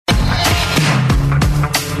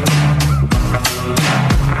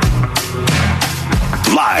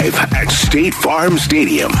State Farm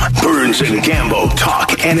Stadium. Burns and Gambo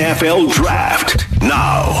talk NFL Draft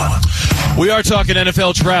now. We are talking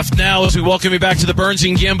NFL Draft now as we welcome you back to the Burns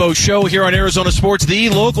and Gambo Show here on Arizona Sports, the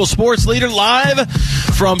local sports leader, live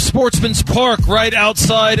from Sportsman's Park right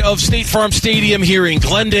outside of State Farm Stadium here in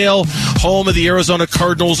Glendale, home of the Arizona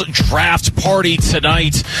Cardinals draft party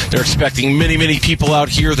tonight. They're expecting many, many people out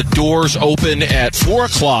here. The doors open at 4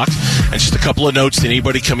 o'clock. And just a couple of notes to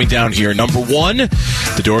anybody coming down here. Number one,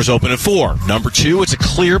 the doors open at 4. Number two, it's a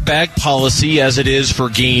clear bag policy as it is for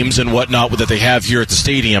games and whatnot that they have here at the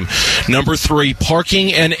stadium. Number 3,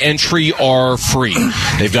 parking and entry are free.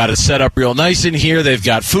 They've got it set up real nice in here. They've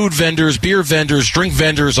got food vendors, beer vendors, drink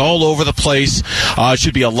vendors all over the place. It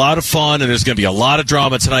should be a lot of fun, and there's going to be a lot of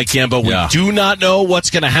drama tonight, Gambo. We do not know what's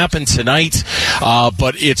going to happen tonight,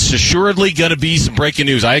 but it's assuredly going to be some breaking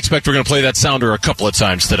news. I expect we're going to play that sounder a couple of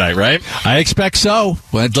times tonight, right? I expect so.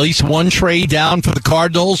 Well, at least one trade down for the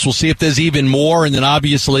Cardinals. We'll see if there's even more, and then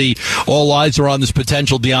obviously all eyes are on this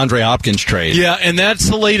potential DeAndre Hopkins trade. Yeah, and that's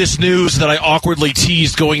the latest news that I awkwardly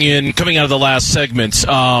teased coming out of the last segment.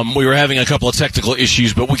 We were having a couple of technical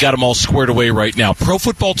issues, but we got them all squared away right now.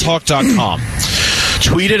 ProFootballTalk.com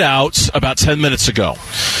tweeted out about 10 minutes ago,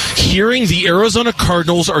 hearing the Arizona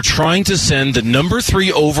Cardinals are trying to send the number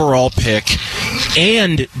 3 overall pick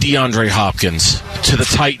and DeAndre Hopkins to the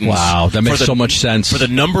Titans. Wow, that makes so much sense. For the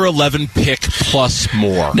number 11 pick plus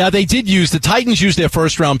more. Now, the Titans used their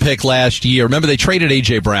first-round pick last year. Remember, they traded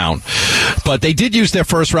A.J. Brown. But they did use their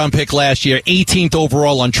first-round pick last year, 18th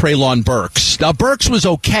overall on Treylon Burks. Now, Burks was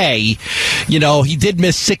okay. You know, he did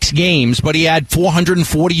miss 6 games, but he had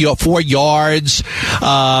 444 yards,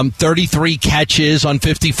 33 catches on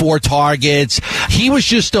 54 targets. He was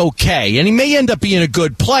just okay. And he may end up being a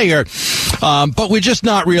good player, but we're just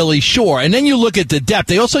not really sure. And then you look at the depth.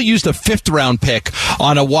 They also used a 5th-round pick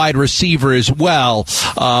on a wide receiver as well.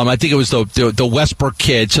 I think it was the Westbrook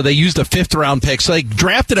kid. So they used a 5th-round pick. So they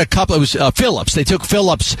drafted a couple. It was Phillips. They took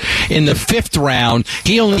Phillips in the 5th round.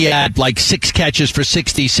 He only had like 6 catches for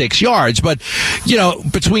 66 yards. But, you know,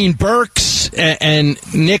 between Burks and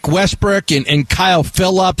Nick Westbrook and Kyle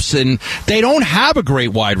Phillips, and they don't have a great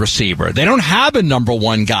wide receiver. They don't have a number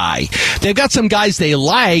 1 guy. They've got some guys they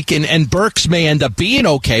like, and Burks may end up being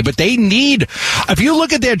okay, but they need, if you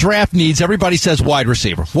look at their draft needs, everybody says wide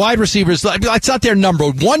receiver. Wide receivers, it's not their number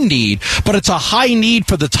 1 need, but it's a high need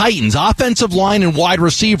for the Titans. Offensive line and wide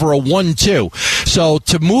receiver are 1-2. So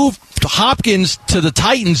to move Hopkins to the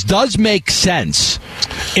Titans does make sense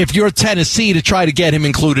if you're Tennessee to try to get him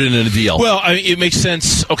included in a deal. Well, I mean, it makes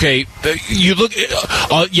sense. Okay, you look.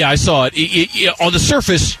 Yeah, I saw it. On the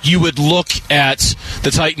surface, you would look at the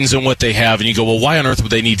Titans and what they have, and you go, well, why on earth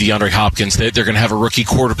would they need DeAndre Hopkins? They're going to have a rookie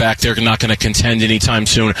quarterback. They're not going to contend anytime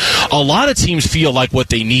soon. A lot of teams feel like what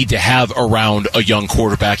they need to have around a young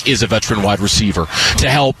quarterback is a veteran wide receiver to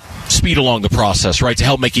help speed along the process, right? To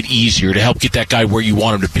help make it easier, to help get that guy where you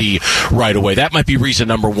want him to be right away. That might be reason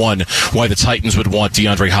number 1 why the Titans would want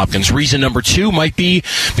DeAndre Hopkins. Reason number 2 might be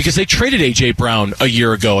because they traded A.J. Brown a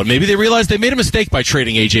year ago, and maybe they realized they made a mistake by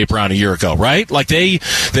trading A.J. Brown a year ago, right? Like they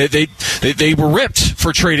were ripped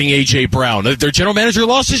for trading A.J. Brown. Their general manager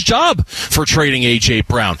lost his job for trading A.J.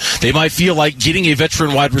 Brown. They might feel like getting a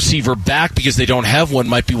veteran wide receiver back because they don't have one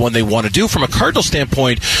might be one they want to do. From a Cardinal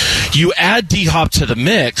standpoint, you add D-Hop to the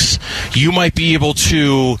mix, you might be able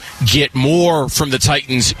to get more from the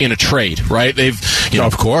Titans in a trade, right? They've,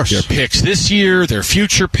 of course, their picks this year, their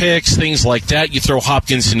future picks, things like that. You throw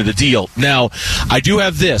Hopkins into the deal. Now, I do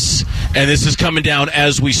have this, and this is coming down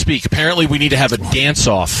as we speak. Apparently, we need to have a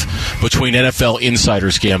dance-off between NFL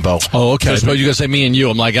insiders, Gambo. Oh, okay. I suppose you're going to say me and you.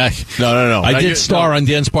 I'm like, No. I did star on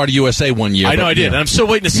Dance Party USA one year. I know I did, and I'm still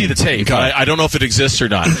waiting to see the tape. Okay. I don't know if it exists or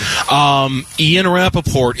not. Ian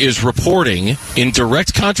Rappaport is reporting in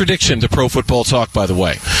direct contradiction to Pro Football Talk, by the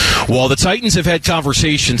way. While the Titans have had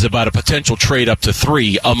conversations about a potential trade up to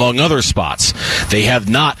 3, among other spots, they have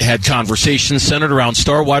not had conversations centered around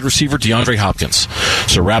star wide receiver DeAndre Hopkins.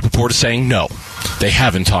 So Rappaport is saying no. They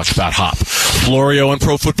haven't talked about Hop. Florio and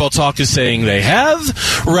Pro Football Talk is saying they have.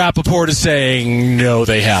 Rappaport is saying no,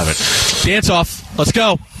 they haven't. Dance off. Let's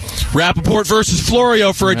go. Rappaport versus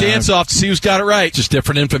Florio for a dance-off to see who's got it right. Just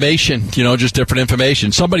different information, just different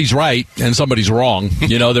information. Somebody's right and somebody's wrong.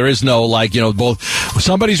 There is no, both.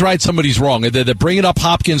 Somebody's right, somebody's wrong. They're bringing up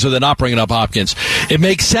Hopkins or they're not bringing up Hopkins. It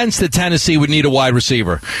makes sense that Tennessee would need a wide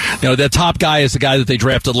receiver. Their top guy is the guy that they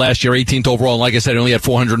drafted last year, 18th overall, and like I said, he only had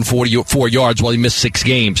 444 yards while he missed 6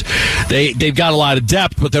 games. They've got a lot of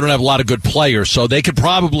depth, but they don't have a lot of good players, so they could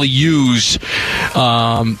probably use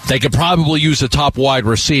a top wide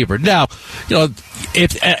receiver. Now,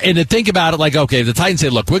 and to think about it, like, okay, the Titans say,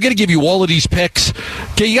 look, we're going to give you all of these picks.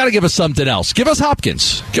 Okay, you got to give us something else. Give us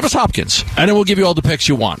Hopkins. And then we'll give you all the picks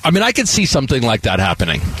you want. I mean, I could see something like that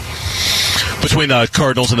happening. Between the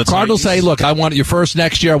Cardinals and the Cardinals Titans. say, look, I want your first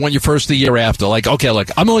next year. I want your first the year after. Like, okay, look,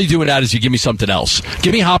 I'm only doing that as you give me something else.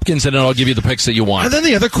 Give me Hopkins, and then I'll give you the picks that you want. And then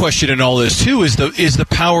the other question in all this, too, is the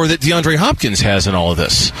power that DeAndre Hopkins has in all of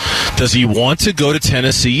this. Does he want to go to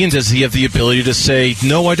Tennessee, and does he have the ability to say,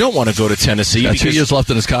 no, I don't want to go to Tennessee? Got 2 years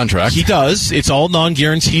left in his contract. He does. It's all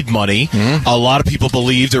non-guaranteed money. Mm-hmm. A lot of people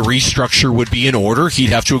believe the restructure would be in order.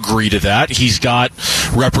 He'd have to agree to that. He's got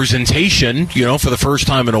representation, for the first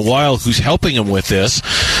time in a while, who's helping him with this.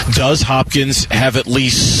 Does Hopkins have at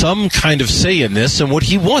least some kind of say in this, and would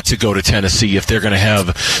he want to go to Tennessee if they're going to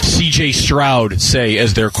have C.J. Stroud, say,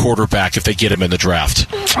 as their quarterback if they get him in the draft?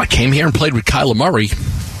 I came here and played with Kyler Murray.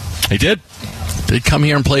 He did? Did come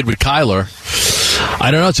here and played with Kyler.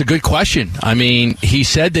 I don't know. It's a good question. I mean, he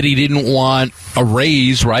said that he didn't want a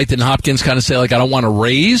raise, right? Then Hopkins kind of say, like, I don't want a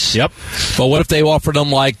raise. Yep. But what if they offered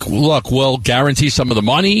him, like, look, we'll guarantee some of the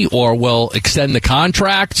money, or we'll extend the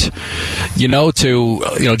contract,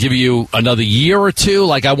 to give you another year or two?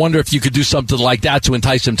 Like, I wonder if you could do something like that to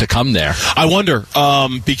entice him to come there. I wonder,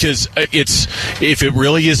 because if it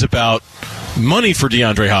really is about money for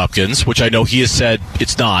DeAndre Hopkins, which I know he has said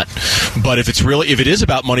it's not, but if it is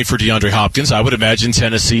about money for DeAndre Hopkins, I would imagine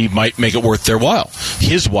Tennessee might make it worth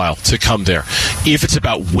his while to come there. If it's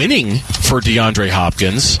about winning for DeAndre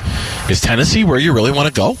Hopkins, is Tennessee where you really want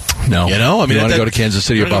to go? No. I mean, you want to go to Kansas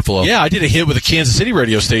City or Buffalo? Yeah, I did a hit with a Kansas City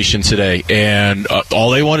radio station today, and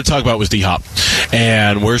all they wanted to talk about was D-Hop.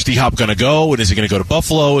 And where's D-Hop going to go? And is he going to go to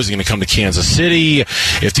Buffalo? Is he going to come to Kansas City?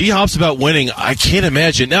 If D-Hop's about winning, I can't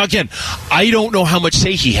imagine. Now, again, I don't know how much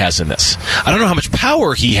say he has in this. I don't know how much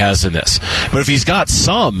power he has in this. But if he's got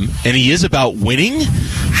some, and he is about winning,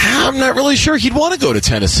 I'm not really sure he'd want to go to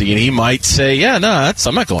Tennessee. And he might say, I'm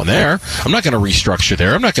not going there. I'm not going to restructure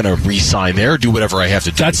there. I'm not going to re-sign there, do whatever I have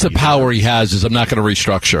to do. That's the power he has, is I'm not going to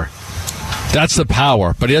restructure. That's the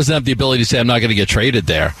power, but he doesn't have the ability to say, I'm not going to get traded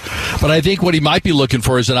there. But I think what he might be looking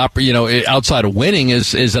for is outside of winning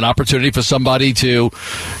is an opportunity for somebody to,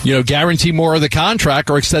 guarantee more of the contract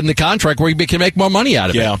or extend the contract where he can make more money out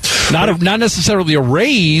of it. Not necessarily a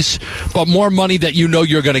raise, but more money that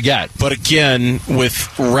you're going to get. But again, with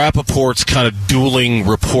Rappaport's kind of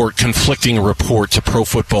conflicting report to Pro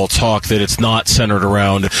Football Talk that it's not centered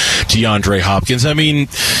around DeAndre Hopkins. I mean,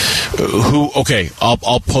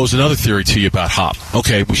 I'll pose another theory to you about Hop.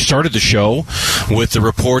 Okay, we started the show with the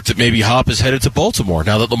report that maybe Hop is headed to Baltimore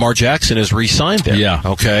now that Lamar Jackson is re-signed there. Yeah.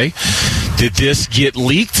 Okay. Did this get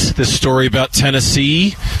leaked, this story about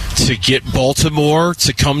Tennessee, to get Baltimore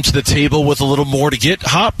to come to the table with a little more to get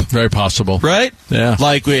Hop? Very possible. Right? Yeah.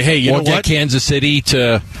 Like, hey, you know what? Or get Kansas City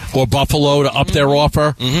or Buffalo to up their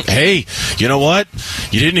offer. Mm-hmm. Hey, you know what?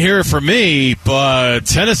 You didn't hear it from me, but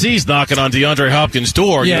Tennessee's knocking on DeAndre Hopkins'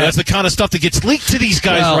 door. Yeah. That's the kind of stuff that gets leaked to these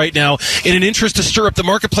guys right now in an interest to stir up the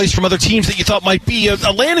marketplace from other teams that you thought might be a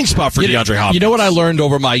landing spot for DeAndre Hopkins. You know what I learned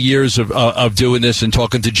over my years of doing this and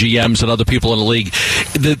talking to GMs and other people in the league?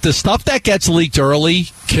 The stuff that gets leaked early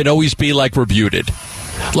can always be, like, refuted.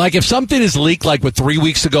 Like, if something is leaked, like, 3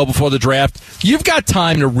 weeks ago before the draft, you've got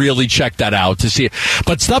time to really check that out to see it.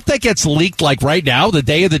 But stuff that gets leaked, like, right now, the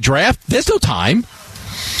day of the draft, there's no time.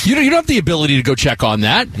 You don't have the ability to go check on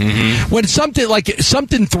that. Mm-hmm. When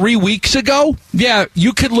something 3 weeks ago, yeah,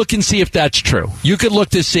 you could look and see if that's true. You could look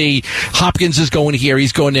to see Hopkins is going here,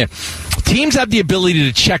 he's going there. Teams have the ability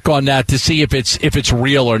to check on that to see if it's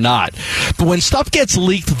real or not. But when stuff gets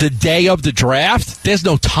leaked the day of the draft, there's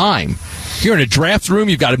no time. You're in a draft room.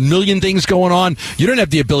 You've got a million things going on. You don't have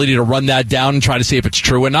the ability to run that down and try to see if it's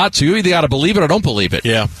true or not. So you either got to believe it or don't believe it.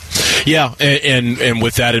 Yeah. Yeah, and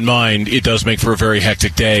with that in mind, it does make for a very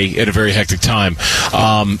hectic day at a very hectic time.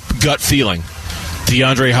 Gut feeling.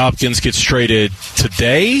 DeAndre Hopkins gets traded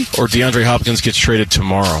today, or DeAndre Hopkins gets traded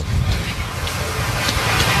tomorrow?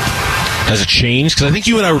 Has it changed? Because I think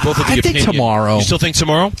you and I were both of the opinion. I think tomorrow. You still think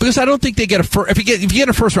tomorrow? Because I don't think they get if you get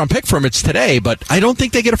a first round pick for him, it's today. But I don't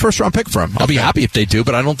think they get a first round pick for him. I'll be happy if they do,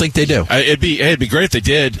 but I don't think they do. It'd be great if they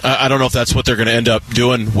did. I don't know if that's what they're going to end up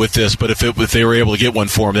doing with this, but if they were able to get one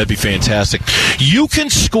for him, that'd be fantastic. You can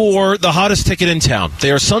score the hottest ticket in town.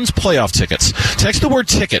 They are Suns playoff tickets. Text the word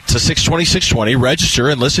ticket to 620-620. Register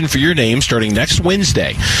and listen for your name starting next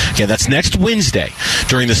Wednesday. Okay, that's next Wednesday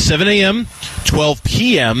during the 7 a.m., 12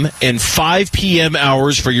 p.m., and 5 p.m.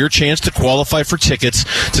 hours for your chance to qualify for tickets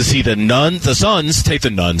to see the Suns take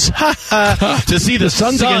the Nuns. To see the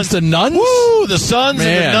Suns against the Nuns? Woo! The Suns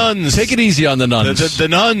and the Nuns. Take it easy on the Nuns. The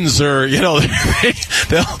Nuns are,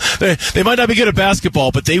 They might not be good at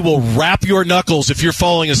basketball, but they will wrap your knuckles if you're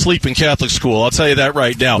falling asleep in Catholic school. I'll tell you that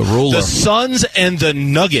right now. The Suns and the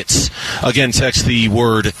Nuggets. Again, text the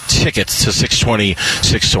word tickets to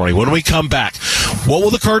 620-620. When we come back, what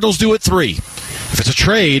will the Cardinals do at 3? If it's a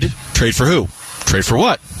trade for who? Trade for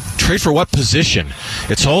what? Trade for what position?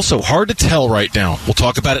 It's also hard to tell right now. We'll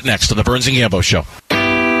talk about it next on the Burns and Gambo Show.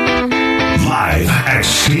 Live at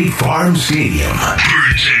State Farm Stadium.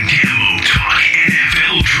 Burns and Gambo talk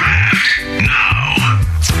NFL draft now.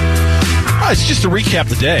 It's just to recap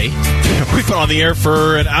the day. We've been on the air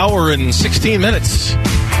for an hour and 16 minutes.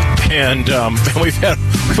 And we've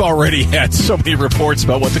already had so many reports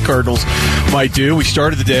about what the Cardinals might do. We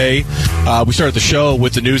started the show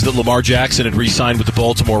with the news that Lamar Jackson had re-signed with the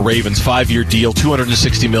Baltimore Ravens, 5-year deal,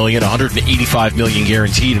 $260 million, $185 million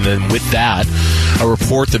guaranteed. And then with that, a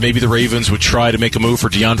report that maybe the Ravens would try to make a move for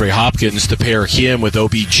DeAndre Hopkins to pair him with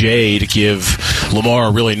OBJ to give Lamar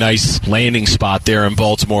a really nice landing spot there in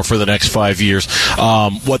Baltimore for the next 5 years.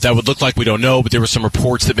 What that would look like, we don't know, but there were some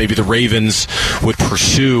reports that maybe the Ravens would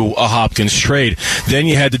pursue a Hopkins trade. Then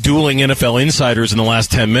you had the dueling NFL insiders in the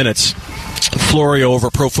last 10 minutes. Florio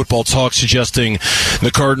over Pro Football Talk suggesting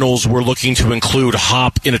the Cardinals were looking to include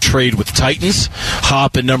Hop in a trade with the Titans.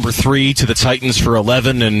 Hop at number 3 to the Titans for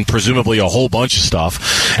 11 and presumably a whole bunch of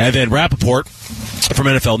stuff. And then Rappaport from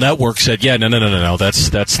NFL Network said, yeah, no,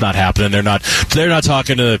 that's not happening. They're not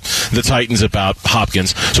talking to the Titans about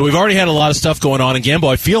Hopkins. So we've already had a lot of stuff going on in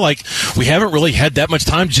Gambo. I feel like we haven't really had that much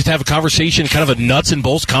time to just have a conversation, kind of a nuts and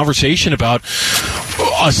bolts conversation about,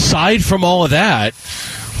 aside from all of that,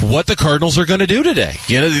 what the Cardinals are going to do today.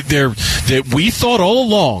 You know, we thought all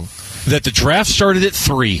along that the draft started at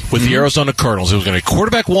 3 with the Arizona Cardinals. It was going to be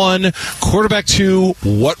quarterback 1, quarterback 2.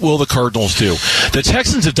 What will the Cardinals do? The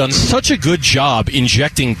Texans have done such a good job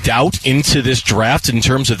injecting doubt into this draft in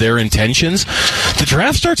terms of their intentions. The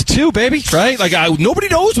draft starts at 2, baby, right? Like, nobody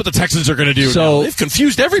knows what the Texans are going to do. So now. They've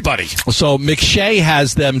confused everybody. So McShay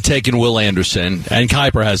has them taking Will Anderson, and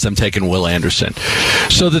Kuiper has them taking Will Anderson.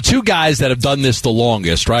 So the two guys that have done this the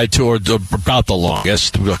longest, right, or about the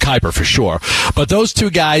longest, Kuiper for sure, but those two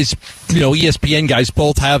guys, ESPN guys,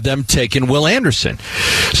 both have them taking Will Anderson.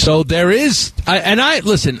 So there is,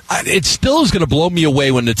 it still is going to blow me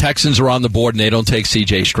away when the Texans are on the board and they don't take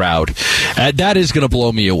C.J. Stroud. That is going to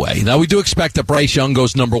blow me away. Now, we do expect that Bryce Young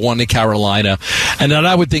goes number 1 to Carolina, and then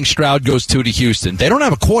I would think Stroud goes 2 to Houston. They don't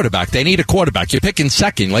have a quarterback. They need a quarterback. You're picking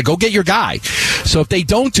second. Go get your guy. So if they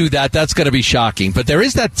don't do that, that's going to be shocking. But there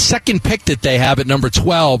is that second pick that they have at number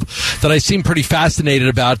 12 that I seem pretty fascinated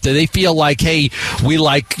about. Do they feel like, hey, we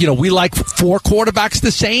like 4 quarterbacks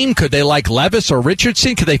the same? Could they like Levis or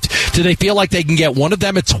Richardson? Do they feel like they can get one of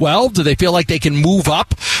them at 12? Do they feel like they can move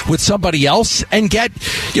up with somebody else and get,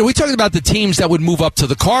 we talked about the teams that would move up to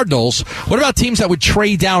the Cardinals. What about teams that would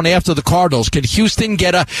trade down after the Cardinals? Can Houston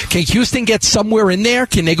get somewhere in there?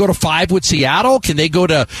 Can they go to 5 with Seattle? Can they go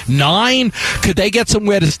to 9? Could they get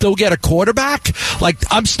somewhere to still get a quarterback?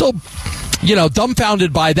 I'm still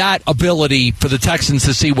dumbfounded by that ability for the Texans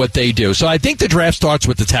to see what they do. So I think the draft starts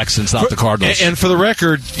with the Texans, not the Cardinals. And for the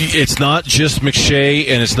record, it's not just McShay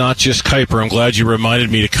and it's not just Kuiper. I'm glad you reminded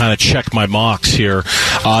me to kind of check my mocks here.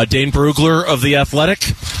 Dane Brugler of The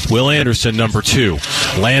Athletic, Will Anderson, number 2.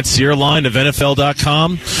 Lance Zierlein of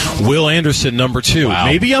NFL.com, Will Anderson, number 2. Wow.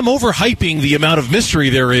 Maybe I'm overhyping the amount of mystery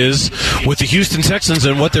there is with the Houston Texans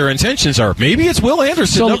and what their intentions are. Maybe it's Will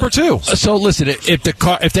Anderson, number 2. So listen,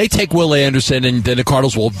 if they take Will Anderson, and then the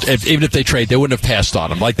Cardinals will, even if they trade, they wouldn't have passed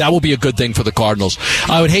on him. That will be a good thing for the Cardinals.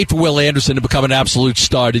 I would hate for Will Anderson to become an absolute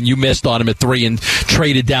stud, and you missed on him at 3 and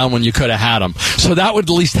traded down when you could have had him. So that would at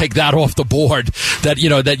least take that off the board. That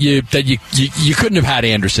you couldn't have had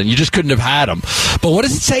Anderson. You just couldn't have had him. But what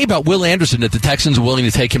does it say about Will Anderson that the Texans are willing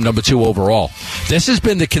to take him number 2 overall? This has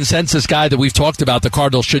been the consensus guy that we've talked about. The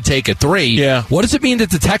Cardinals should take at 3. Yeah. What does it mean that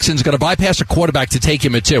the Texans are going to bypass a quarterback to take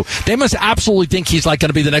him at 2? They must absolutely think he's going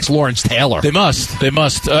to be the next Lawrence Taylor. They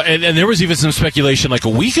must. And there was even some speculation a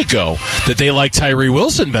week ago that they liked Tyree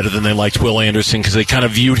Wilson better than they liked Will Anderson because they kind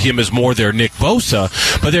of viewed him as more their Nick Bosa.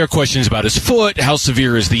 But there are questions about his foot, how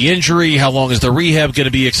severe is the injury, how long is the rehab going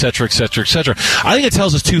to be, et cetera, et cetera, et cetera. I think it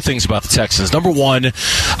tells us 2 things about the Texans. Number 1,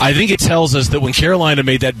 I think it tells us that when Carolina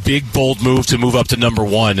made that big, bold move to move up to number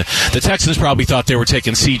 1, the Texans probably thought they were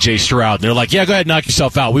taking C.J. Stroud. And they're like, yeah, go ahead, knock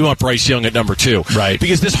yourself out. We want Bryce Young at number 2. Right.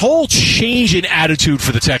 Because this whole change in attitude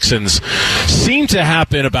for the Texans seemed to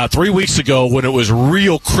happen about 3 weeks ago when it was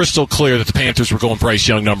real crystal clear that the Panthers were going Bryce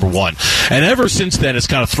Young number 1. And ever since then, it's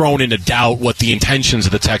kind of thrown into doubt what the intentions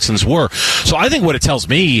of the Texans were. So I think what it tells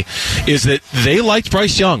me is that they liked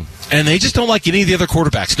Bryce Young. and they just don't like any of the other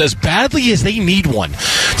quarterbacks. As badly as they need one,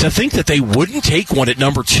 to think that they wouldn't take one at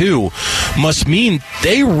number 2 must mean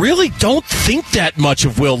they really don't think that much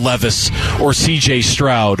of Will Levis or C.J.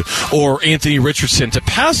 Stroud or Anthony Richardson to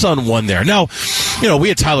pass on one there. Now, we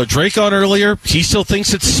had Tyler Drake on earlier. He still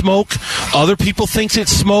thinks it's smoke. Other people think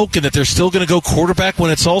it's smoke and that they're still going to go quarterback when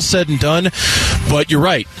it's all said and done. But you're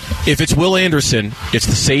right. If it's Will Anderson, it's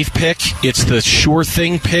the safe pick. It's the sure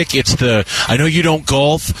thing pick. It's the, I know you don't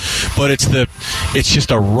golf, but it's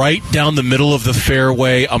just a right down the middle of the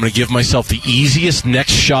fairway. I'm going to give myself the easiest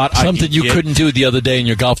next shot. Something you couldn't do the other day in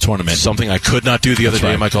your golf tournament. Something I could not do the other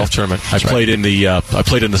day in my golf tournament. I played in the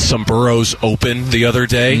Sunburrows Open the other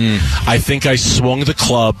day. I think I swung the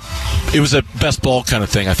club. It was a best ball kind of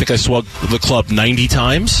thing. I think I swung the club 90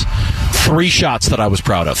 times. 3 shots that I was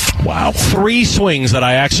proud of. Wow. 3 swings that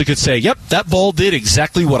I actually could say, yep, that ball did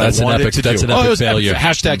exactly what I wanted it to do. That's an epic failure.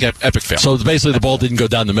 Hashtag epic fail. So basically the ball didn't go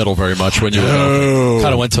down the middle very much when you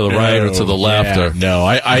kind of went to the right or to the left. No,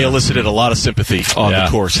 I elicited a lot of sympathy on the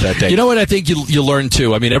course that day. You know what I think you learned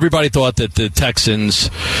too? I mean, everybody thought that the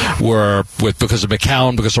Texans were, because of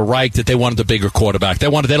McCown, because of Reich, that they wanted the bigger quarterback. They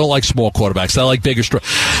don't like small quarterbacks. They like bigger.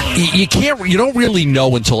 You don't really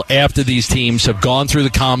know until after these teams have gone through the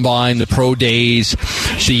combine, the pro days,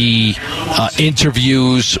 the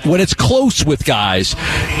interviews, when it's close with guys.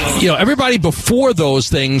 Everybody before those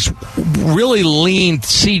things really leaned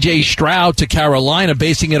C.J. Stroud to Carolina,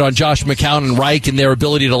 basing it on Josh McCown and Reich and their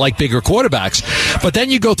ability to like bigger quarterbacks. But then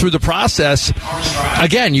you go through the process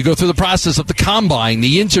of the combine,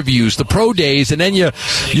 the interviews, the pro days, and then you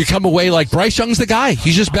come away like Bryce Young's the guy.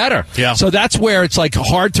 He's just better. Yeah. So that's where it's like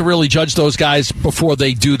hard to really judge those guys before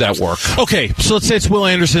they do that work. Okay, so let's say it's Will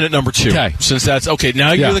Anderson at number 2. Okay. Since that's okay,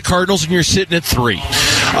 now you're the Cardinals and you're sitting at 3.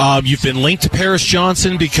 You've been linked to Paris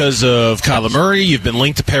Johnson because of Kyler Murray. You've been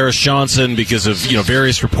linked to Paris Johnson because of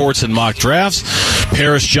various reports and mock drafts.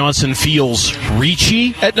 Paris Johnson feels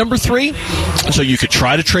reachy at number 3, so you could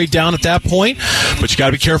try to trade down at that point, but you got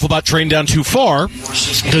to be careful about trading down too far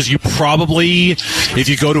because you probably, if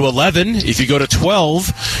you go to 11, if you go to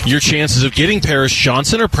 12, your chances of getting Paris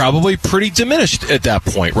Johnson are probably pretty diminished at that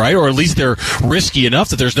point, right? Or at least they're risky enough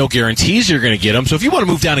that there's no guarantees you're going to get him. So if you want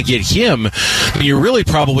to move down and get him, you're really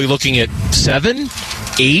probably looking at 7,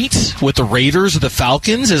 8 with the Raiders or the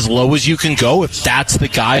Falcons, as low as you can go if that's the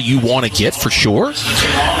guy you want to get for sure.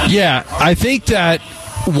 Yeah, I think that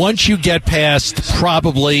once you get past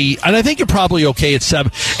probably, and I think you're probably okay at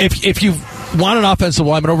 7, if you want an offensive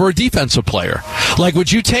lineman over a defensive player. Like,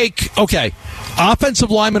 would you take,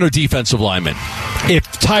 offensive lineman or defensive lineman?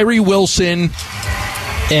 If Tyree Wilson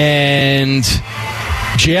and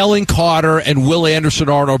Jalen Carter and Will Anderson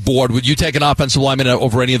are on board, would you take an offensive lineman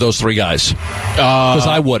over any of those 3 guys? Because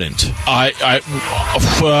I wouldn't.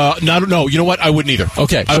 No, you know what? I wouldn't either.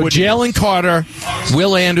 Okay, so Jalen Carter,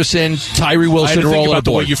 Will Anderson, Tyree Wilson are all on the board.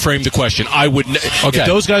 The way you framed the question, I wouldn't. Okay. If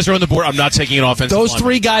those guys are on the board, I'm not taking an offensive lineman. Those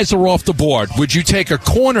 3 guys are off the board. Would you take a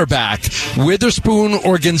cornerback, Witherspoon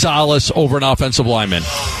or Gonzalez, over an offensive lineman?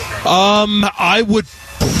 I would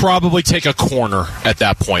probably take a corner at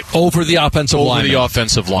that point. Over the offensive line. Over the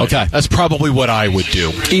offensive line. Okay. That's probably what I would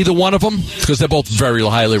do. Either one of them? Because they're both very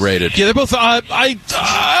highly rated. Yeah, they're both. I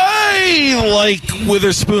like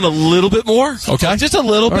Witherspoon a little bit more. Okay. Just a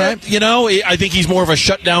little bit. Right. I think he's more of a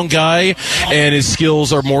shutdown guy, and his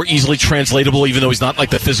skills are more easily translatable, even though he's not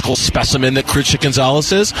like the physical specimen that Christian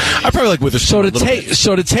Gonzalez is. I probably like Witherspoon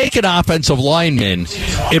So to take an offensive lineman,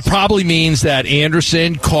 it probably means that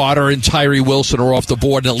Anderson, Carter, and Tyree Wilson are off the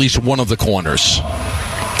board in at least one of the corners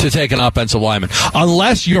to take an offensive lineman,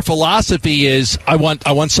 unless your philosophy is I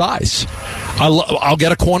want size. I'll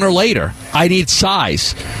get a corner later. I need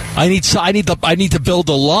size. I need to build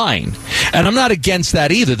a line, and I'm not against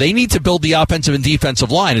that either. They need to build the offensive and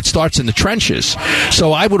defensive line. It starts in the trenches,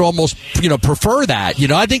 so I would almost prefer that.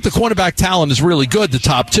 I think the cornerback talent is really good, the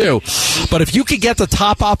top 2, but if you could get the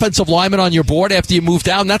top offensive lineman on your board after you move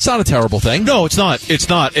down, that's not a terrible thing. No, it's not. It's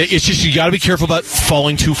not. It's just you got to be careful about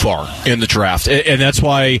falling too far in the draft, and that's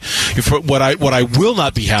why what I will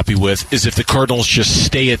not be happy with is if the Cardinals just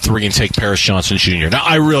stay at 3 and take Paris Johnson Jr. Now,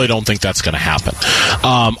 I really don't think that's going to happen.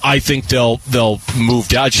 I think they'll move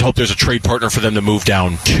down. I just hope there's a trade partner for them to move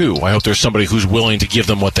down to. I hope there's somebody who's willing to give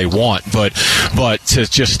them what they want. But to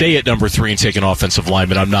just stay at number 3 and take an offensive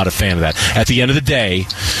lineman, I'm not a fan of that. At the end of the day,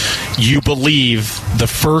 you believe the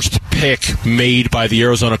first pick pick made by the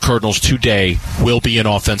Arizona Cardinals today will be an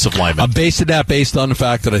offensive lineman. I'm basing that based on the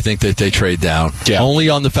fact that I think that they trade down. Yeah. Only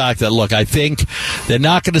on the fact that, look, I think they're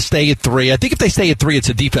not going to stay at 3. I think if they stay at 3, it's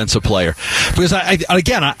a defensive player. Because, I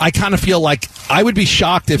kind of feel like I would be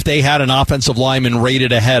shocked if they had an offensive lineman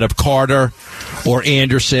rated ahead of Carter or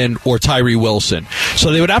Anderson or Tyree Wilson.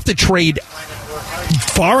 So they would have to trade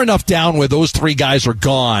far enough down where those 3 guys are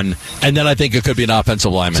gone, and then I think it could be an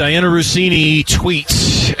offensive lineman. Diana Rossini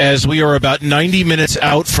tweets, as we are about 90 minutes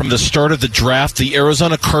out from the start of the draft, the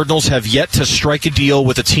Arizona Cardinals have yet to strike a deal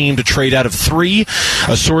with a team to trade out of 3.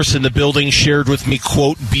 A source in the building shared with me,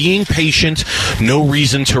 quote, being patient, no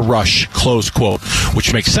reason to rush, close quote,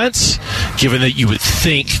 which makes sense, given that you would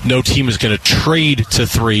think no team is going to trade to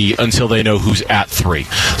 3 until they know who's at 3.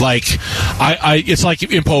 Like, it's like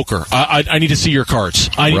in poker. I need to see your cards.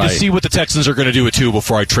 I need to see what the Texans are going to do at 2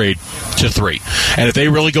 before I trade to 3. And if they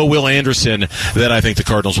really go Will Anderson, then I think the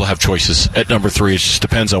Cardinals will have choices at number 3. It just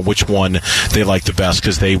depends on which one they like the best,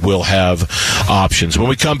 because they will have options. When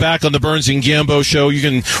we come back on the Burns and Gambo show, you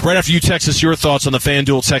can, right after you text us your thoughts on the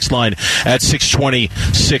FanDuel text line at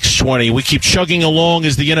 620-620. We keep chugging along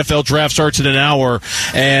as the NFL draft starts in an hour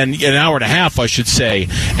and a half, I should say.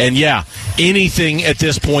 And yeah, anything at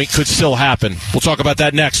this point could still happen. We'll talk about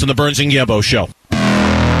that next on the Burns and Gambo show.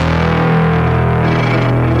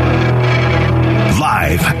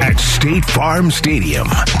 Live at State Farm Stadium,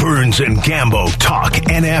 Burns and Gambo talk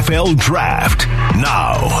NFL Draft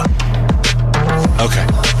now. Okay.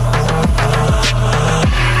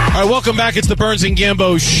 All right, welcome back. It's the Burns and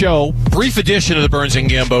Gambo show. Brief edition of the Burns and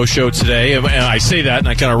Gambo show today. And I say that and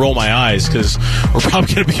I kind of roll my eyes because we're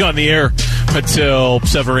probably going to be on the air until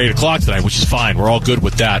 7 or 8 o'clock tonight, which is fine. We're all good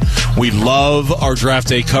with that. We love our draft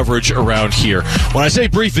day coverage around here. When I say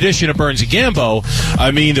brief edition of Burns and Gambo,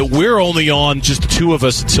 I mean that we're only on, just the 2 of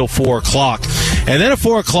us, until 4 o'clock. And then at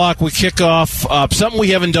 4 o'clock, we kick off something we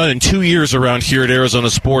haven't done in 2 years around here at Arizona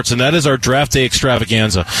Sports, and that is our draft day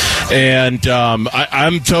extravaganza. And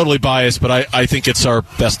I'm totally biased, but I think it's our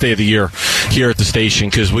best day of the year here at the station,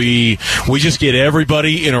 because we just get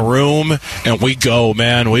everybody in a room and we go,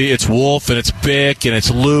 man. It's Wolf and it's Bick and it's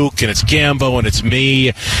Luke and it's Gambo and it's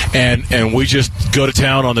me, and we just go to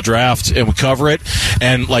town on the draft and we cover it.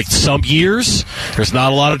 And like some years, there's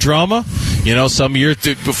not a lot of drama. You know, some years,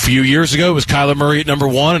 a few years ago, it was Kyler Murray at number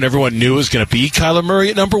 1, and everyone knew it was going to be Kyler Murray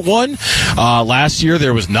at number 1. Last year,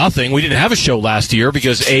 there was nothing. We didn't have a show last year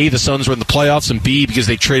because A, the Suns were in the playoffs, and B, because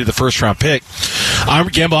they traded the first-round pick.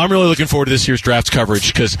 Gambo, I'm really looking forward to this year's draft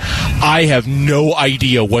coverage because I have no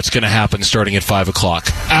idea what's going to happen starting at 5 o'clock.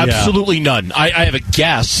 Absolutely none. I have a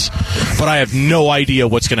guess, but I have no idea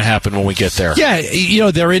what's going to happen when we get there. Yeah, you know,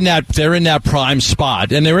 they're in that prime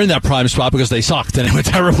spot, and they're in that prime spot because they sucked and they were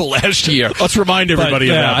terrible last year. Let's remind everybody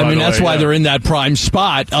of that. I mean, that's why they're in that prime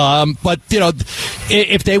spot. But, you know,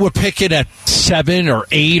 if they were picking at 7 or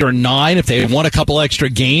 8 or 9, if they won a couple extra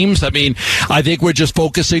games, I mean, I think we're just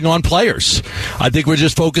focusing on players. I think we're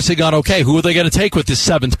just focusing on, okay, who are they going to take with the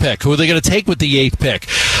 7th pick? Who are they going to take with the 8th pick?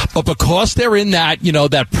 But because they're in that, you know,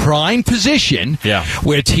 that prime position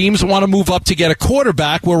where teams want to move up to get a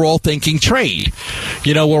quarterback, we're all thinking trade.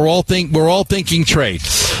 You know, we're all thinking trade.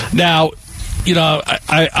 Now, you know,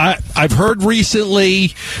 I've heard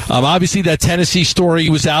recently, obviously that Tennessee story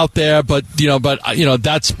was out there, but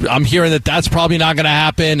I'm hearing that's probably not going to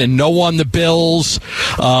happen, and no on the Bills.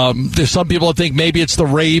 There's some people that think maybe it's the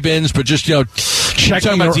Ravens, but just, you know, checking. You're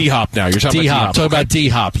talking about D-Hop now. You're talking about D-Hop. About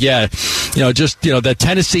D-Hop, yeah. You know, just, you know, the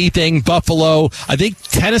Tennessee thing, Buffalo. I think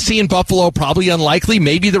Tennessee and Buffalo probably unlikely.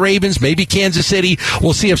 Maybe the Ravens, maybe Kansas City.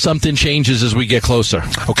 We'll see if something changes as we get closer.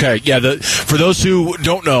 Okay, yeah. For those who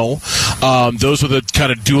don't know, those were the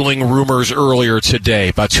kind of dueling rumors earlier today.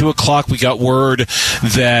 About 2 o'clock, we got word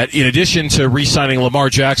that in addition to re-signing Lamar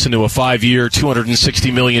Jackson to a 5-year,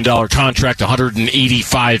 $260 million contract,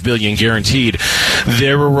 $185 million guaranteed,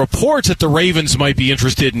 there were reports that the Ravens might be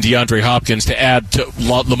interested in DeAndre Hopkins to add to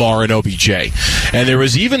Lamar and OBJ. And there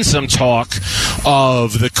was even some talk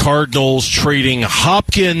of the Cardinals trading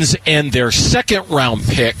Hopkins and their second-round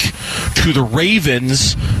pick to the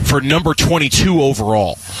Ravens for number 22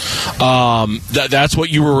 overall. That's what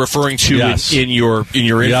you were referring to in your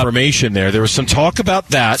information there. There was some talk about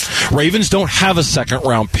that. Ravens don't have a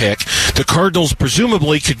second-round pick. the Cardinals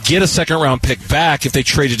presumably could get a second-round pick back if they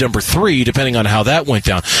traded number 3, depending on how that went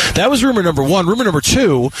down. That was rumor number 1. Rumor number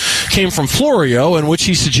 2 came from Florio, in which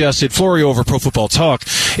he suggested, Florio over Pro Football Talk,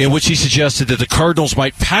 in which he suggested that the Cardinals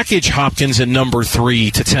might package Hopkins in number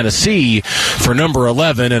 3 to Tennessee for number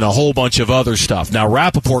 11 and a whole bunch of other stuff. Now,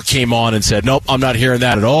 Rappaport came on and said, nope, I'm not hearing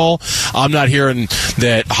that at all. I'm not hearing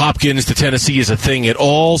that Hopkins to Tennessee is a thing at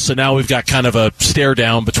all. So now we've got kind of a stare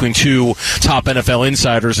down between two top NFL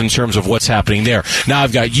insiders in terms of what's happening there. Now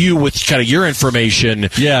I've got you with kind of your information.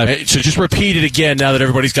 Yeah. So just repeat it again now that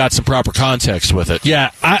everybody's got some proper context with it.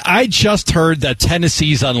 Yeah, I just heard that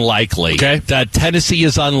Tennessee's unlikely. Okay. That Tennessee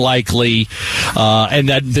is unlikely, and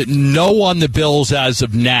that no on the Bills as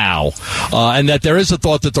of now, and that there is a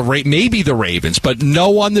thought that maybe the Ravens, but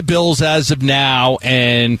no on the Bills as of now,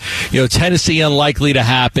 and Tennessee unlikely to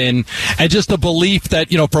happen, and just the belief that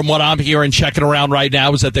from what I'm hearing, checking around right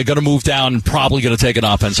now, is that they're going to move down and probably going to take an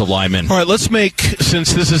offensive lineman. All right, let's make,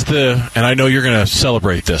 since this is and I know you're going to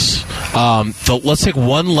celebrate this, let's take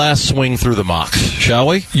one last swing through the mocks, shall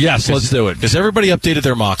we? Yes, let's do it. Has everybody updated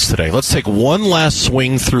their mocks today? Let's take one last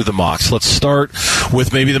swing through the mocks. Let's start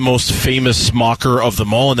with maybe the most famous mocker of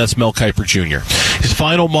them all, and that's Mel Kiper Jr. His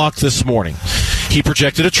final mock this morning. He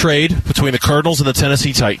projected a trade between the Cardinals and the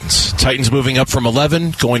Tennessee Titans. Titans moving up from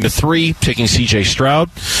 11, going to 3, taking C.J. Stroud.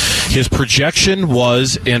 His projection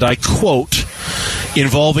was, and I quote,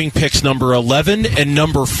 involving picks number 11 and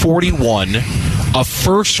number 41, a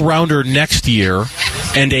first-rounder next year,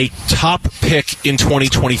 and a top pick in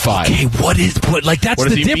 2025. Okay, that's what the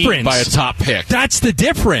does he difference. Mean by a top pick? That's the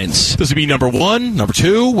difference. Does it mean number 1, number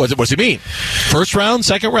 2? What does it mean? First round,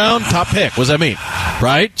 second round, top pick. What does that mean?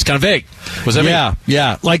 Right? It's kind of vague. What does that mean?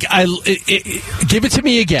 Yeah. Give it to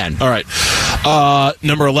me again. All right.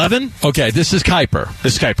 Number 11. Okay, this is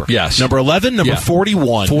Kiper. Yes. Number 11, number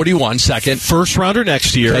 41. 41, second. First rounder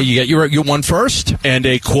next year. Okay, you get your one first. And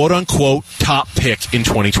a quote-unquote top pick in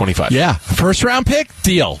 2025. Yeah. First round pick,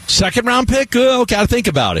 deal. Second round pick, got to think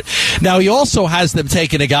about it. Now, he also has them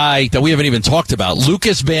taking a guy that we haven't even talked about,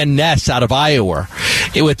 Lucas Van Ness out of Iowa,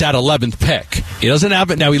 with that 11th pick. He doesn't have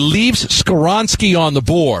it. Now, he leaves Skoronski on the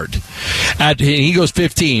board. He goes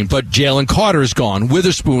 15, but Jalen Carter's gone.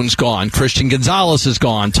 Witherspoon's gone. Christian Gonzalez is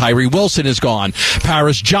gone. Tyree Wilson is gone.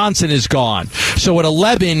 Paris Johnson is gone. So at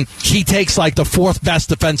 11, he takes like the 4th best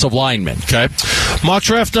defensive lineman. Okay. Mock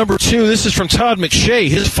draft number 2. This is from Todd McShay.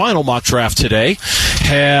 His final mock draft today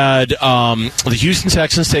had the Houston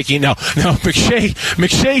Texans taking. Now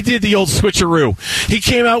McShay did the old switcheroo. He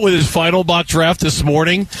came out with his final mock draft this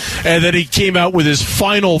morning, and then he came out with his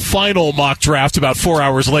final mock draft about 4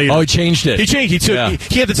 hours later. Oh, he changed it. He changed.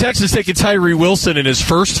 He had the Texans taking Tyree Wilson in his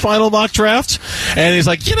first final mock draft, and he's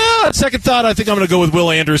like, on second thought, I think I'm going to go with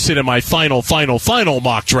Will Anderson in my final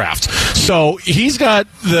mock draft. So he's got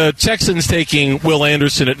the Texans taking Will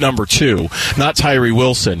Anderson at number 2, not Tyree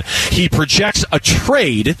Wilson. He projects a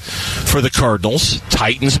trade for the Cardinals.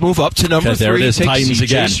 Titans move up to number 3. There it is. Take Titans CJ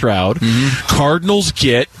again. Stroud. Mm-hmm. Cardinals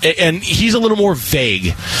get, and he's a little more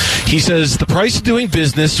vague. He says the price of doing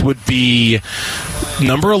business would be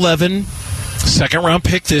number 11, second round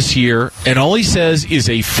pick this year, and all he says is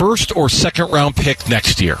a first or second round pick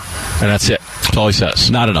next year. And that's it. That's all he says.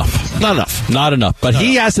 Not enough. But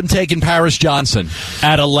he has them taking Paris Johnson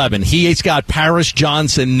at 11. He's got Paris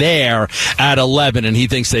Johnson there at 11, and he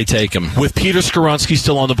thinks they take him. With Peter Skoronski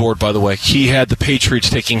still on the board, by the way, he had the Patriots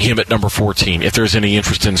taking him at number 14, if there's any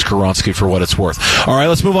interest in Skoronski for what it's worth. All right,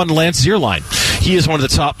 let's move on to Lance Zierlein. He is one of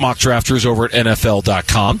the top mock drafters over at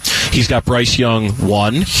NFL.com. He's got Bryce Young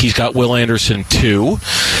 1. He's got Will Anderson 2.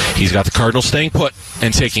 He's got the Cardinals staying put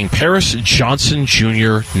and taking Paris Johnson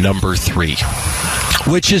Jr. number 3.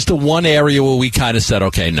 Which is the one area where we kind of said,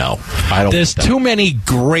 okay, no. There's too many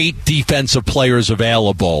great defensive players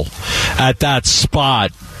available at that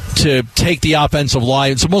spot to take the offensive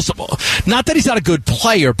line. So not that he's not a good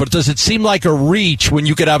player, but does it seem like a reach when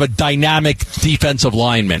you could have a dynamic defensive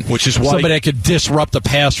lineman? Which is why somebody that could disrupt the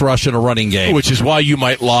pass rush in a running game. Which is why you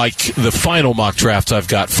might like the final mock draft I've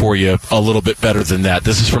got for you a little bit better than that.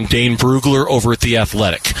 This is from Dane Brugler over at The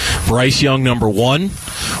Athletic. Bryce Young, number 1.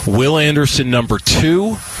 Will Anderson, number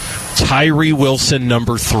 2. Tyree Wilson,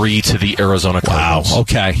 number 3 to the Arizona Cardinals. Wow.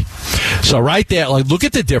 Okay. So right there, look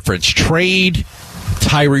at the difference. Trade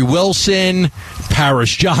Tyree Wilson, Paris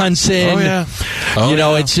Johnson.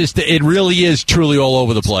 It's just, it really is truly all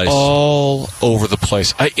over the place. All over the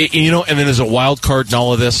place. And then there's a wild card in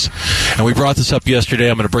all of this. And we brought this up yesterday.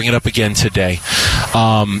 I'm going to bring it up again today.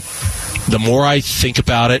 The more I think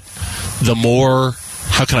about it, the more,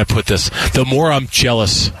 how can I put this? The more I'm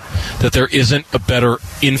jealous that there isn't a better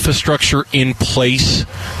infrastructure in place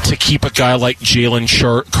to keep a guy like Jalen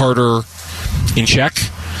Carter in check,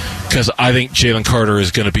 because I think Jalen Carter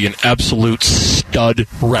is going to be an absolute stud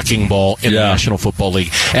wrecking ball in the National Football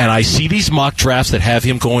League. And I see these mock drafts that have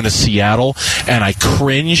him going to Seattle, and I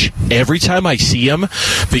cringe every time I see him,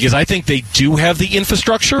 because I think they do have the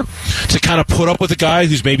infrastructure to kind of put up with a guy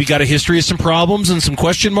who's maybe got a history of some problems and some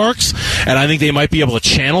question marks, and I think they might be able to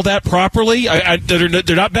channel that properly.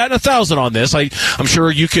 They're not batting 1,000 on this. I'm sure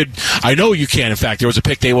you could. I know you can. In fact, there was a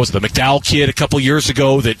pick day, was the McDowell kid a couple years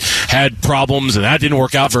ago that had problems, and that didn't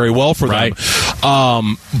work out very well for them.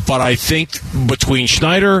 But I think between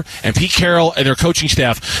Schneider and Pete Carroll and their coaching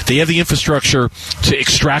staff, they have the infrastructure to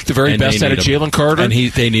extract the very best out of Jalen Carter. And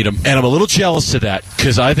they need him. And I'm a little jealous of that,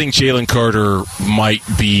 because I think Jalen Carter might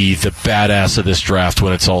be the badass of this draft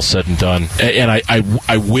when it's all said and done. And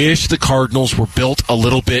I wish the Cardinals were built a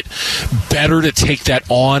little bit better to take that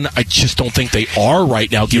on. I just don't think they are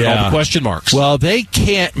right now, given all the question marks. Well, they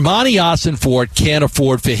can't. Monty Ossenfort can't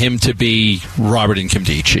afford for him to be Robert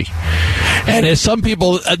Nkemdiche. And as some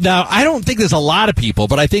people, now I don't think there's a lot of people,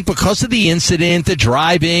 but I think because of the incident, the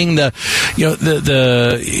driving, that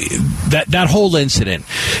whole incident,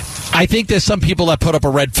 I think there's some people that put up a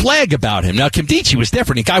red flag about him. Now, Nkemdiche was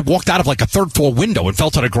different. The guy walked out of like a third-floor window and fell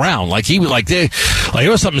to the ground. Like he was there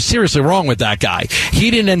was something seriously wrong with that guy. He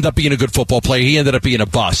didn't end up being a good football player. He ended up being a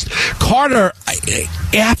bust. Carter,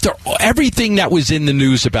 after everything that was in the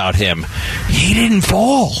news about him, he didn't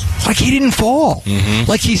fall. Like he didn't fall. Mm-hmm.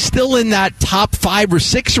 Like he's still in that top 5 or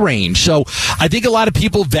 6 range. So I think a lot of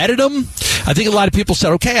people vetted him. I think a lot of people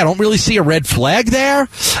said, okay, I don't really see a red flag there.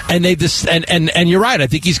 And they just and you're right. I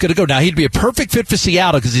think he's going to go. Now, he'd be a perfect fit for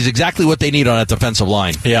Seattle because he's exactly what they need on that defensive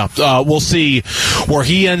line. Yeah, we'll see where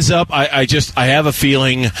he ends up. I have a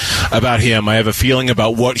feeling about him. I have a feeling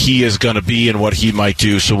about what he is going to be and what he might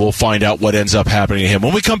do, so we'll find out what ends up happening to him.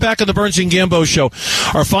 When we come back on the Burns and Gambo Show,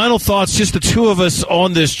 our final thoughts, just the two of us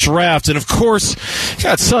on this draft. And, of course,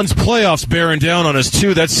 got Suns playoffs bearing down on us,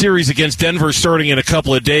 too. That series against Denver starting in a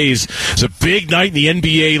couple of days. It's a big night in the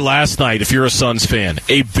NBA last night, if you're a Suns fan.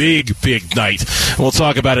 A big, big night. We'll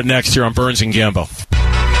talk about it next here on Burns and Gambo.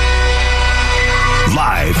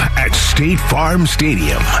 Live at State Farm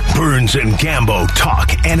Stadium, Burns and Gambo talk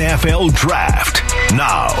NFL Draft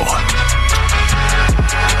now.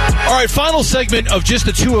 All right, final segment of just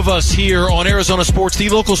the two of us here on Arizona Sports, the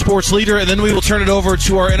local sports leader, and then we will turn it over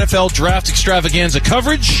to our NFL Draft Extravaganza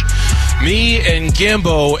coverage. Me and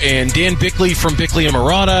Gambo and Dan Bickley from Bickley and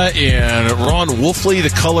Murata and Ron Wolfley, the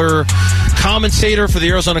color commentator for the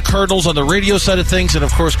Arizona Cardinals on the radio side of things, and,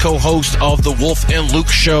 of course, co-host of the Wolf and Luke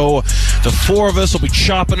Show. The four of us will be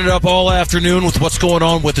chopping it up all afternoon with what's going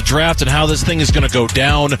on with the draft and how this thing is going to go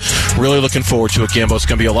down. Really looking forward to it, Gambo. It's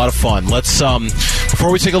going to be a lot of fun. Let's,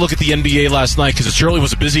 before we take a look at the NBA last night, because it certainly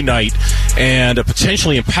was a busy night and a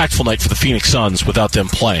potentially impactful night for the Phoenix Suns without them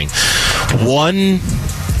playing. One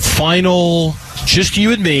final, just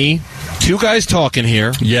you and me, two guys talking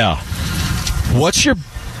here. Yeah. What's your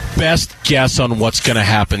best guess on what's going to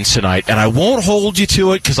happen tonight? And I won't hold you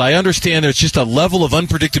to it because I understand there's just a level of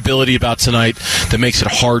unpredictability about tonight that makes it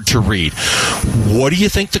hard to read. What do you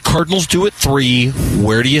think the Cardinals do at 3?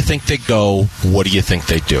 Where do you think they go? What do you think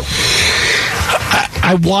they do?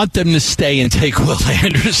 I want them to stay and take Will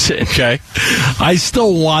Anderson. Okay. I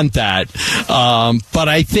still want that. But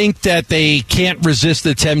I think that they can't resist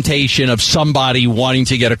the temptation of somebody wanting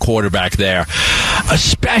to get a quarterback there,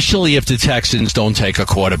 especially if the Texans don't take a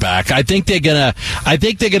quarterback. I think they're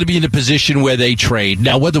gonna be in a position where they trade.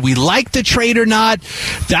 Now, whether we like the trade or not,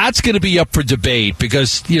 that's going to be up for debate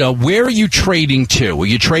because, where are you trading to? Are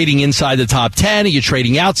you trading inside the top 10? Are you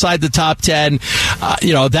trading outside the top 10?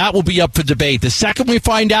 That will be up for debate. The second we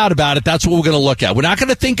find out about it, that's what we're going to look at. We're not going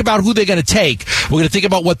to think about who they're going to take. We're going to think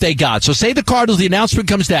about what they got. So say the Cardinals, the announcement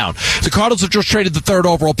comes down. The Cardinals have just traded the 3rd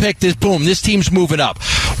overall pick. This team's moving up.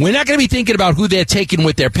 We're not going to be thinking about who they're taking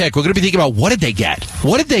with their pick. We're going to be thinking about what did they get?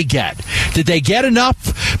 What did they get? Did they get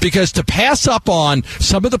enough? Because to pass up on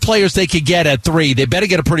some of the players they could get at 3, they better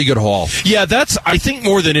get a pretty good haul. Yeah, I think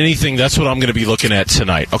more than anything, that's what I'm going to be looking at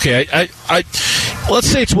tonight. Okay, I let's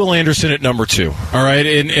say it's Will Anderson at number 2. All right,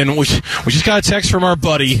 and we just got a text from our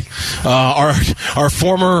buddy, our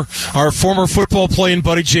former football playing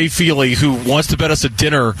buddy Jay Feely, who wants to bet us a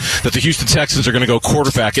dinner that the Houston Texans are going to go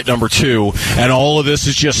quarterback at number 2, and all of this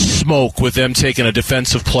is just just smoke with them taking a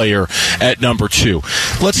defensive player at number 2.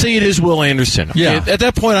 Let's say it is Will Anderson. Yeah. At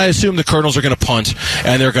that point, I assume the Cardinals are going to punt,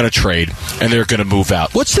 and they're going to trade, and they're going to move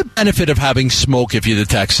out. What's the benefit of having smoke if you're the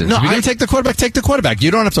Texans? No, if you're going to take the quarterback, take the quarterback.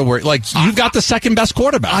 You don't have to worry. Like, you've got the second best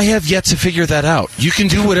quarterback. I have yet to figure that out. You can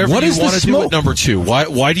do whatever you want to do at number 2.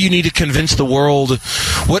 Why do you need to convince the world?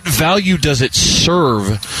 What value does it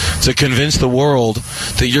serve to convince the world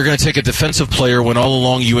that you're going to take a defensive player when all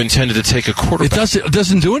along you intended to take a quarterback? It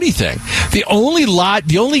doesn't do anything. The only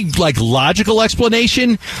logical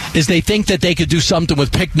explanation is they think that they could do something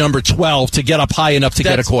with pick number 12 to get up high enough to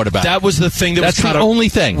get a quarterback. That was the thing that was kind of only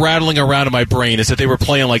thing rattling around in my brain, is that they were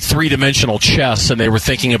playing like 3-dimensional chess, and they were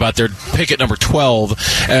thinking about their pick at number 12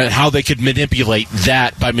 and how they could manipulate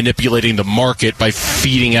that by manipulating the market by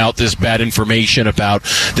feeding out this bad information about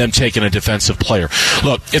them taking a defensive player.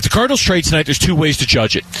 Look, if the Cardinals trade tonight, there's 2 ways to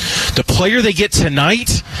judge it. The player they get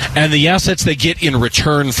tonight and the assets they get in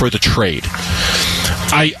return for the trade.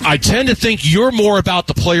 I tend to think you're more about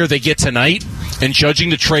the player they get tonight and judging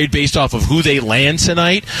the trade based off of who they land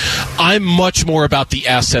tonight. I'm much more about the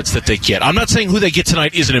assets that they get. I'm not saying who they get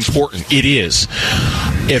tonight isn't important. It is.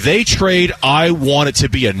 If they trade, I want it to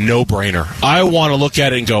be a no-brainer. I want to look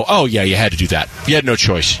at it and go, oh, yeah, you had to do that. You had no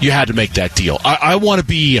choice. You had to make that deal. I want to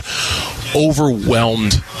be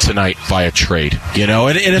overwhelmed tonight by a trade. You know,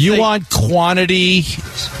 and if you want quantity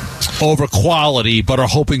over quality, but are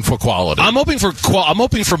hoping for quality. I'm hoping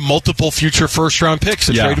for multiple future first-round picks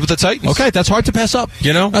to trade with the Titans. Okay, that's hard to pass up.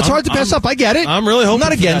 You know, that's hard to pass up. I get it. I'm really hoping. I'm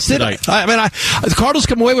not against it. Tonight. I mean, the Cardinals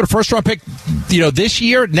come away with a first-round pick, this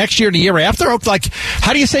year, next year, and the year after. Like,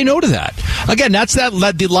 how do you say no to that? Again, that's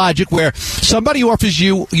the logic where somebody offers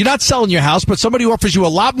you're not selling your house, but somebody offers you a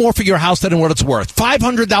lot more for your house than what it's worth.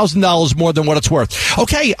 $500,000 more than what it's worth.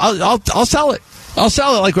 Okay, I'll sell it. I'll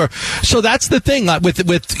sell it. So that's the thing with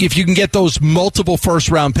if you can get those multiple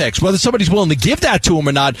first-round picks. Whether somebody's willing to give that to them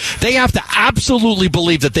or not, they have to absolutely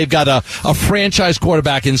believe that they've got a franchise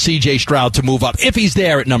quarterback in C.J. Stroud to move up, if he's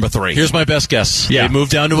there at number 3. Here's my best guess. Yeah. They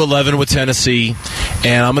moved down to 11 with Tennessee,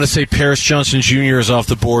 and I'm going to say Paris Johnson Jr. is off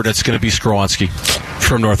the board. That's going to be Skowronski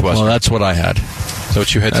from Northwestern. Well, that's what I had. Is that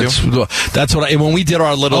what you had too? That's what when we did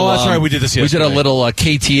our little. Oh, that's right. We did this yesterday. We did a little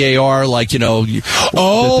KTAR,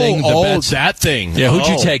 that thing. Yeah, who'd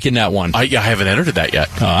you take in that one? I haven't entered that yet.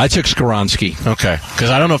 I took Skowronski. Okay, because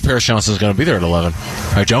I don't know if Paris Johnson's going to be there at 11.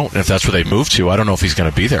 I don't. And if that's where they move to, I don't know if he's going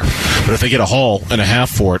to be there. But if they get a haul and a half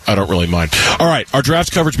for it, I don't really mind. All right, our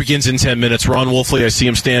draft coverage begins in 10 minutes. Ron Wolfley, I see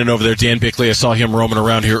him standing over there. Dan Bickley, I saw him roaming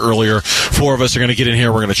around here earlier. 4 of us are going to get in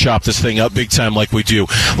here. We're going to chop this thing up big time like we do.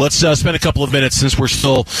 Let's spend a couple of minutes, since we're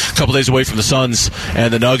still a couple days away from the Suns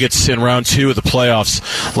and the Nuggets in round 2 of the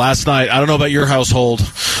playoffs. Last night, I don't know about your household.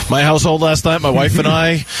 My household last night, my wife and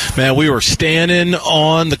I, man, we were standing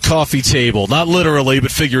on the coffee table, not literally,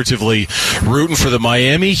 but figuratively, rooting for the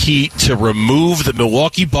Miami Heat to remove the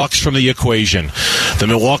Milwaukee Bucks from the equation. The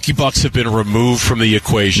Milwaukee Bucks have been removed from the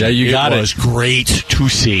equation. Yeah, you got it. It was great to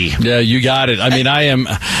see. Yeah, you got it. I mean,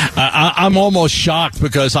 I'm almost shocked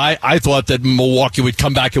because I thought that Milwaukee would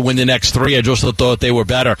come back and win the next 3. I just thought they were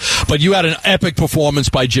better. But you had an epic performance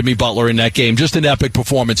by Jimmy Butler in that game. Just an epic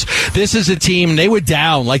performance. This is a team, they were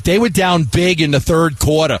down. Like, they were down big in the third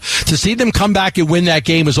quarter. To see them come back and win that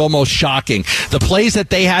game is almost shocking. The plays that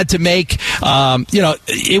they had to make,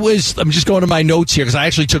 it was, I'm just going to my notes here because I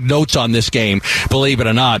actually took notes on this game, believe it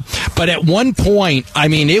or not. But at one point, I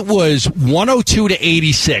mean, it was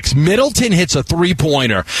 102-86. Middleton hits a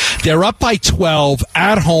 3-pointer. They're up by 12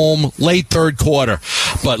 at home, late third quarter.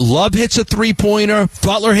 But Love hits a 3-pointer.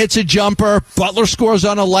 Butler hits a jumper. Butler scores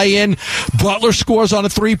on a lay-in. Butler scores on a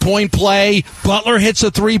 3-point play. Butler hits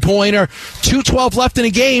a 3-pointer. 2:12 left in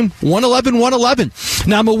the game. 111-111.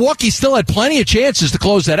 Now, Milwaukee still had plenty of chances to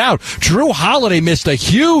close that out. Drew Holiday missed a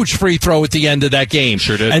huge free throw at the end of that game.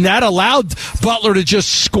 Sure did. And that allowed Butler to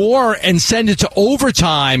just score and send it to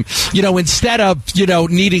overtime, instead of,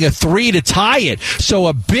 needing a 3 to tie it. So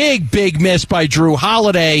a big, big miss by Drew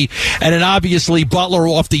Holiday. And then obviously Butler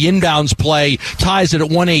off the inbounds play ties it at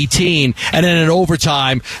 118. And then in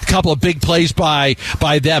overtime, a couple of big plays by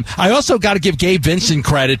them. I also got to give Gabe Vincent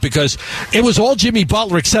credit because it was all Jimmy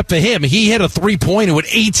Butler except for him. He hit a 3-pointer with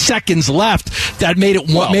 8 seconds left that made it a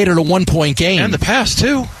 1-point game. And the pass,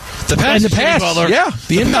 too. The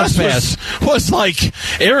inbound pass was like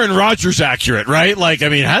Aaron Rodgers accurate, right? Like, I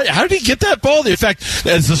mean, how did he get that ball? In fact,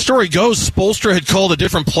 as the story goes, Spoelstra had called a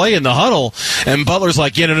different play in the huddle, and Butler's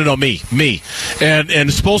like, yeah, no, me. And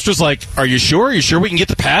Spoelstra's like, are you sure? Are you sure we can get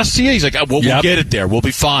the pass to you? He's like, we'll get it there. We'll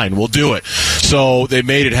be fine. We'll do it. So they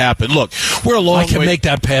made it happen. Look, We're a long way. I can make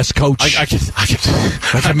that pass, Coach. I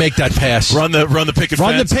can make that pass. Run the picket fence.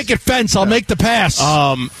 Run the picket fence. I'll make the pass.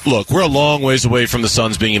 Look, we're a long ways away from the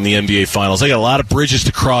Suns being in the NBA Finals. They got a lot of bridges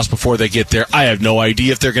to cross before they get there. I have no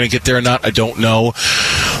idea if they're going to get there or not. I don't know.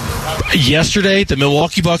 Yesterday, the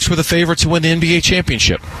Milwaukee Bucks were the favorite to win the NBA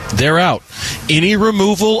championship. They're out. Any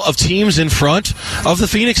removal of teams in front of the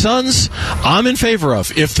Phoenix Suns, I'm in favor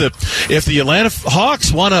of. If the Atlanta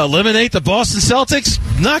Hawks want to eliminate the Boston Celtics,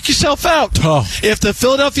 knock yourself out. Oh. If the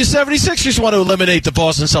Philadelphia 76ers want to eliminate the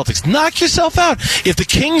Boston Celtics, knock yourself out. If the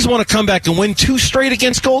Kings want to come back and win 2 straight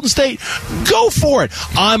against Golden State, go for it.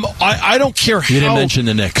 I don't care how. You didn't mention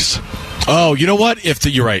the Knicks. Oh, you know what?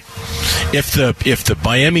 You're right. If the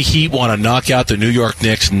Miami Heat want to knock out the New York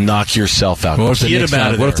Knicks, knock yourself out. What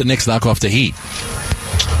if the Knicks knock off the Heat?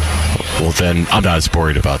 Well, then I'm not as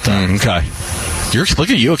worried about that. Okay. Look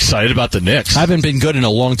at you excited about the Knicks. I haven't been good in a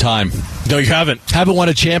long time. No, you haven't. Haven't won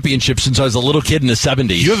a championship since I was a little kid in the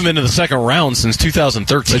 70s. You haven't been to the second round since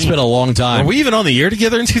 2013. It's been a long time. Were we even on the air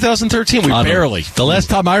together in 2013? We barely. The last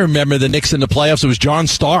time I remember the Knicks in the playoffs, it was John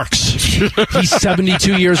Starks. He's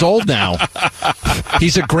 72 years old now.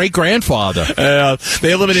 He's a great-grandfather.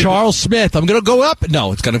 They eliminated Charles Smith. I'm going to go up.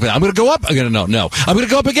 No, it's going to. I'm going to go up. I'm going to no. I'm going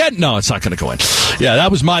to go up again. No, it's not going to go in. Yeah,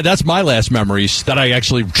 that's my last memories that I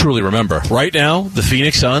actually truly remember. Right now, the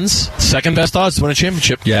Phoenix Suns, second best odds to win a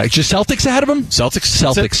championship. Yeah, just Celtics ahead of them.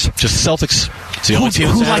 Celtics. Just Celtics. It's the only team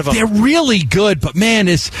that's ahead of them. They're really good, but man,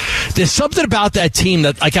 there's something about that team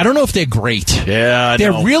that I don't know if they're great. Yeah,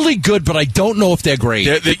 they're really good, but I don't know if they're great.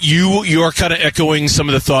 You are kind of echoing some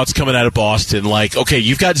of the thoughts coming out of Boston. Like, okay,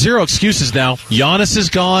 you've got zero excuses now. Giannis is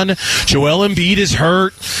gone. Joel Embiid is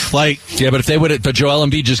hurt. Yeah, but but Joel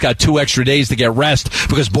Embiid just got 2 extra days to get rest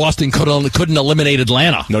because Boston couldn't eliminate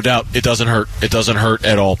Atlanta. No doubt, it doesn't hurt. It doesn't hurt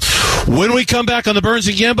at all. When we come back on the Burns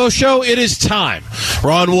and Gambo Show, it is time.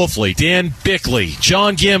 Ron Wolfley, Dan Bickley,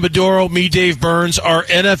 John Gambadoro, me, Dave Burns, our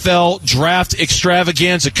NFL Draft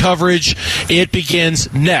Extravaganza coverage. It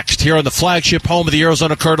begins next here on the flagship home of the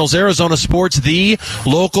Arizona Cardinals, Arizona Sports, the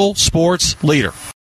local sports leader.